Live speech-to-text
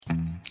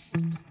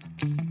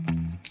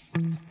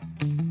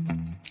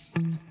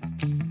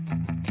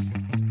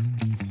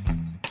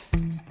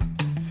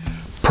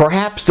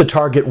Perhaps the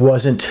target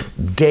wasn't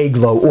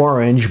day-glow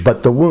orange,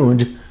 but the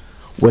wound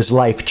was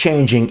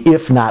life-changing,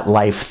 if not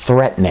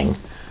life-threatening.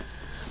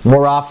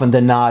 More often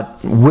than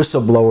not,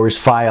 whistleblowers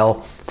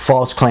file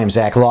False Claims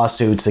Act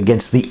lawsuits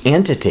against the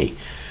entity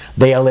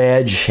they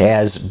allege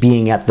as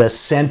being at the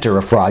center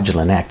of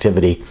fraudulent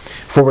activity.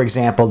 For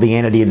example, the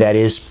entity that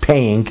is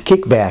paying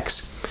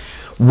kickbacks.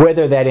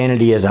 Whether that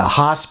entity is a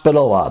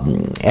hospital,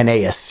 an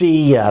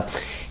ASC,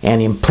 an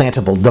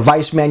implantable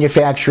device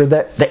manufacturer,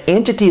 the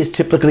entity is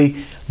typically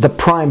the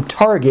prime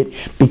target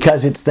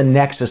because it's the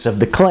nexus of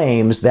the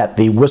claims that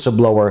the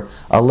whistleblower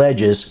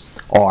alleges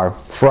are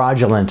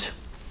fraudulent.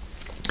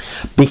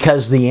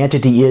 Because the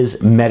entity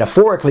is,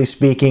 metaphorically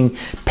speaking,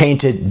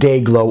 painted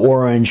day-glow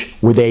orange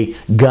with a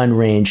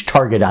gun-range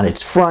target on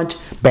its front,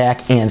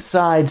 back, and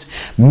sides,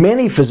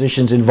 many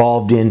physicians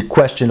involved in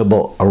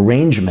questionable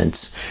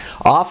arrangements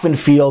often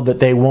feel that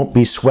they won't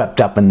be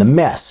swept up in the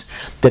mess,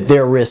 that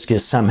their risk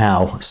is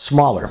somehow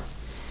smaller.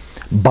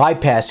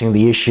 Bypassing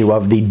the issue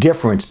of the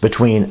difference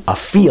between a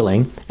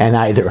feeling and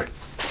either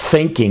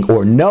thinking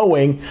or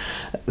knowing,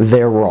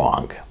 they're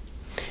wrong.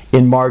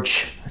 In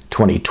March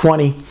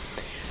 2020,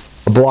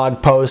 a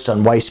blog post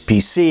on Weiss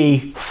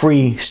PC,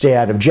 Free Stay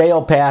Out of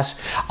Jail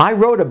Pass, I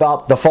wrote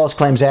about the False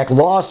Claims Act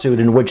lawsuit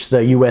in which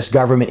the U.S.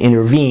 government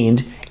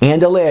intervened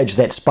and alleged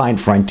that Spine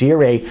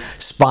Frontier, a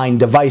spine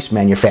device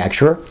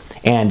manufacturer,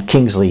 and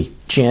Kingsley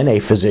Chin, a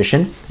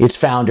physician, its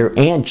founder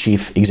and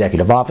chief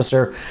executive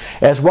officer,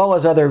 as well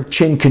as other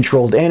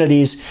Chin-controlled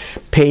entities,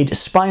 paid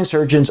spine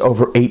surgeons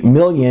over $8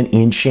 million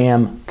in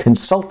sham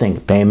consulting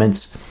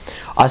payments,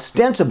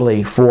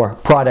 ostensibly for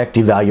product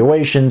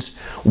evaluations,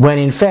 when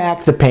in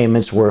fact the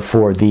payments were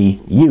for the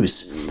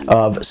use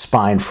of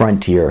Spine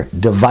Frontier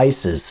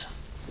devices.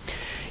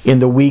 In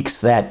the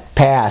weeks that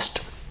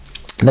passed,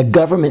 the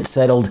government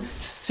settled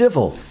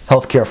civil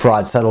healthcare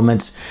fraud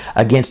settlements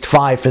against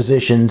 5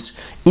 physicians,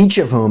 each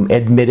of whom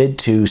admitted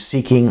to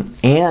seeking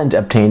and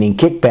obtaining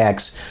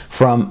kickbacks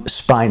from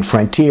Spine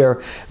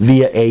Frontier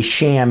via a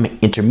sham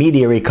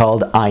intermediary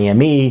called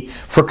IME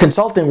for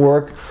consulting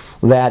work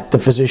that the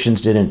physicians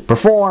didn't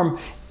perform,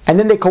 and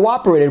then they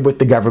cooperated with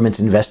the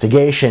government's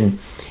investigation.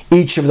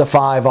 Each of the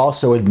 5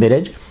 also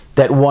admitted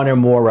that one or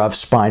more of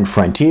Spine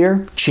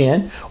Frontier,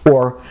 Chin,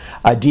 or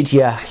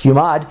Aditya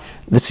Humad,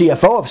 the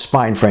CFO of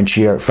Spine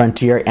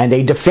Frontier, and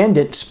a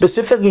defendant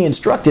specifically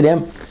instructed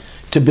him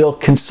to bill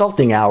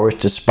consulting hours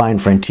to Spine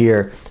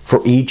Frontier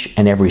for each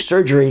and every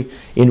surgery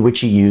in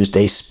which he used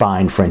a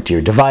Spine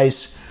Frontier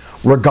device,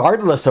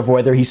 regardless of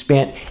whether he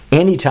spent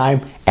any time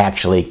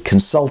actually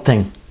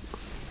consulting.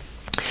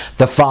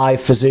 The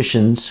 5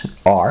 physicians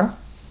are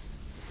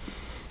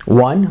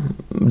 1.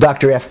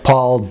 Dr. F.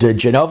 Paul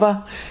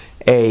DeGenova,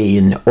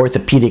 an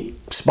orthopedic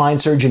spine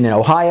surgeon in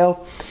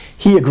Ohio.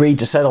 He agreed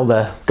to settle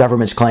the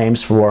government's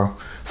claims for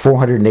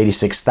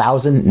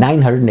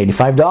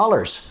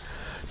 $486,985.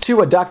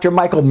 2. Dr.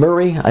 Michael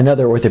Murray,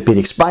 another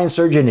orthopedic spine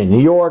surgeon in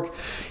New York.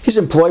 He's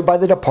employed by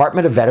the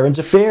Department of Veterans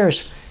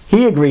Affairs.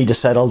 He agreed to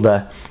settle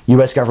the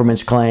U.S.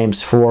 government's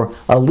claims for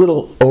a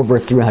little over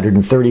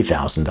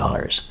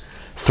 $330,000.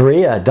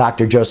 3.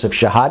 Dr. Joseph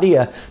Shahadi,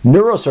 a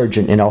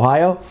neurosurgeon in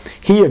Ohio.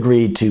 He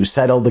agreed to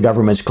settle the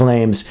government's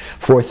claims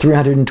for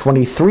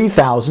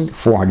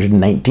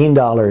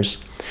 $323,419.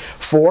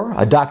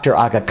 4. Dr.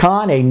 Aga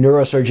Khan, a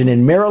neurosurgeon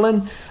in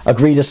Maryland,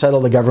 agreed to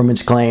settle the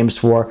government's claims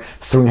for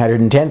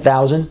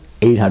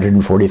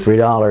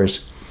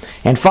 $310,843.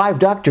 And 5.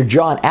 Dr.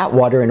 John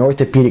Atwater, an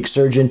orthopedic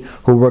surgeon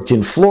who worked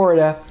in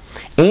Florida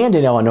and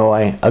in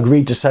Illinois,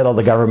 agreed to settle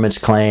the government's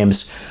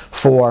claims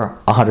for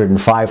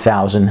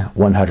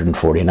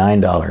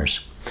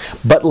 $105,149.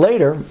 But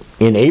later,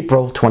 in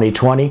April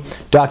 2020,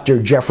 Dr.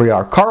 Jeffrey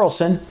R.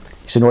 Carlson,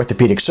 he's an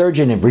orthopedic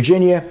surgeon in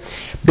Virginia,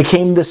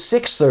 became the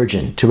 6th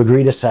surgeon to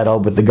agree to settle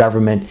with the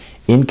government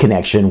in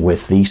connection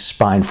with the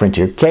Spine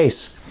Frontier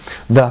case.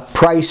 The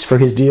price for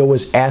his deal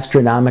was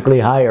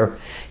astronomically higher.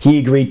 He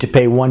agreed to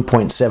pay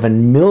 $1.7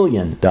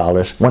 million,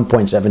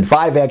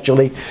 $1.75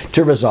 actually,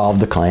 to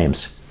resolve the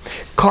claims.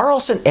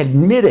 Carlson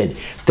admitted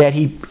that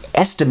he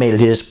estimated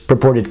his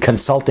purported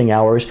consulting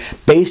hours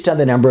based on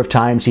the number of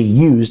times he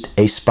used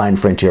a Spine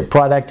Frontier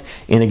product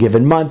in a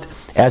given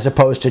month, as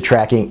opposed to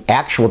tracking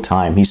actual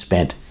time he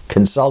spent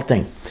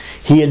consulting.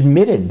 He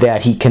admitted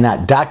that he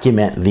cannot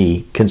document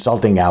the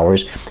consulting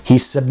hours he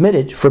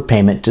submitted for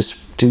payment to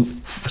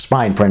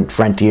Spine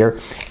Frontier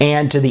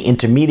and to the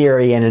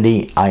intermediary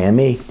entity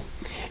IME.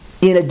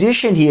 In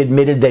addition, he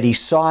admitted that he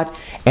sought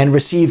and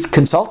received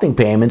consulting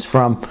payments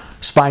from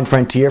Spine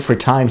Frontier for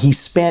time he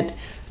spent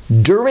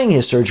during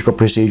his surgical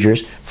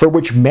procedures for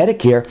which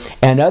Medicare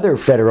and other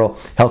federal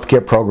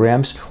healthcare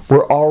programs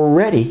were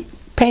already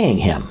paying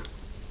him.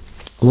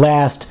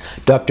 Last,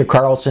 Dr.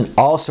 Carlson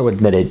also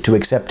admitted to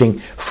accepting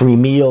free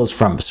meals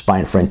from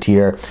Spine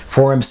Frontier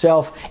for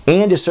himself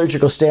and his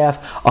surgical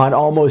staff on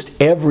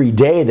almost every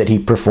day that he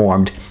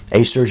performed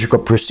a surgical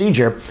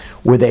procedure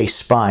with a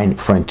Spine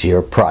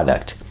Frontier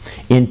product.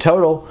 In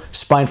total,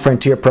 Spine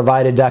Frontier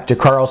provided Dr.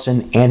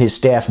 Carlson and his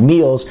staff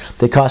meals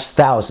that cost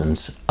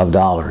thousands of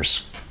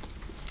dollars.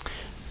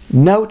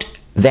 Note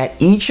that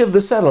each of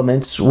the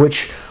settlements,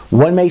 which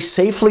one may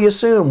safely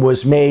assume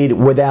was made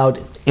without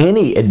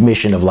any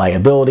admission of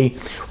liability,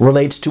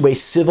 relates to a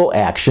civil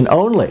action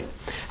only.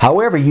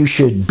 However, you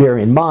should bear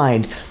in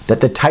mind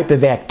that the type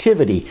of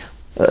activity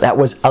that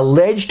was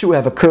alleged to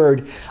have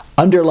occurred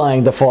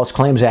underlying the False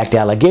Claims Act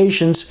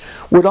allegations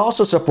would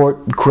also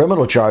support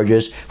criminal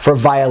charges for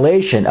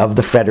violation of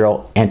the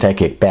federal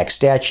anti-kickback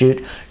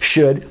statute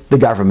should the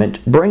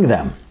government bring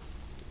them.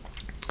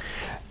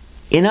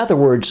 In other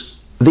words,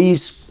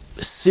 these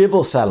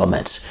civil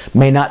settlements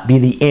may not be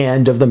the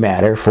end of the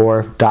matter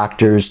for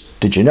Doctors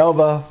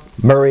diGenova,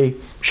 Murray,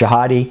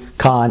 Shahade,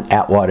 Khan,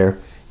 Atwater,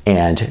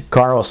 and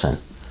Carlson.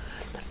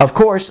 Of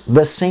course,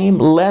 the same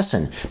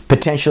lesson,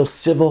 potential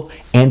civil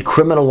and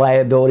criminal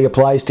liability,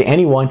 applies to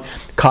anyone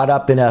caught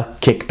up in a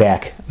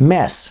kickback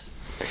mess.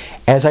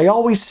 As I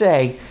always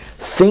say,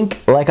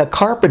 think like a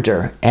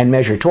carpenter and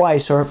measure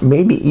twice, or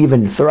maybe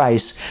even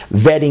thrice,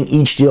 vetting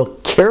each deal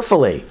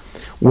carefully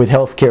with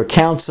healthcare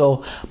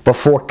counsel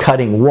before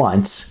cutting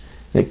once,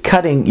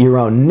 cutting your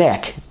own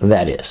neck,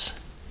 that is.